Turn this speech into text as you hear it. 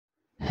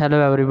Hello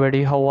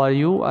everybody, how are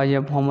you? I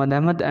am Muhammad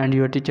Ahmed and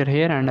your teacher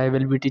here, and I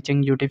will be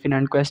teaching you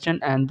different question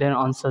and their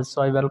answers.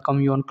 So I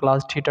welcome you on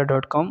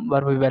classtheta.com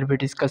where we will be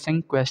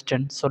discussing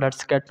questions. So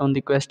let's get on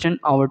the question.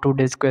 Our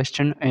today's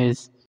question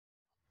is: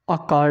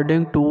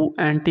 according to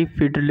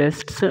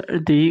Anti-Federalists,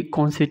 the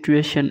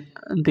constitution,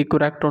 the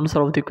correct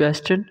answer of the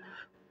question,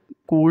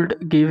 could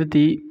give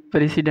the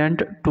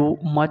president too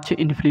much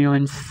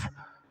influence.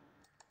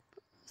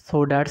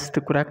 So that's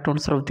the correct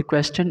answer of the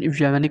question. If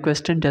you have any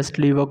question, just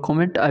leave a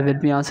comment. I will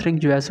be answering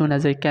you as soon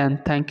as I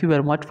can. Thank you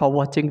very much for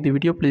watching the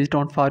video. Please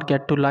don't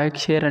forget to like,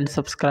 share and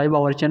subscribe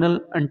our channel.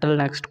 Until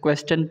next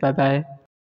question. Bye bye.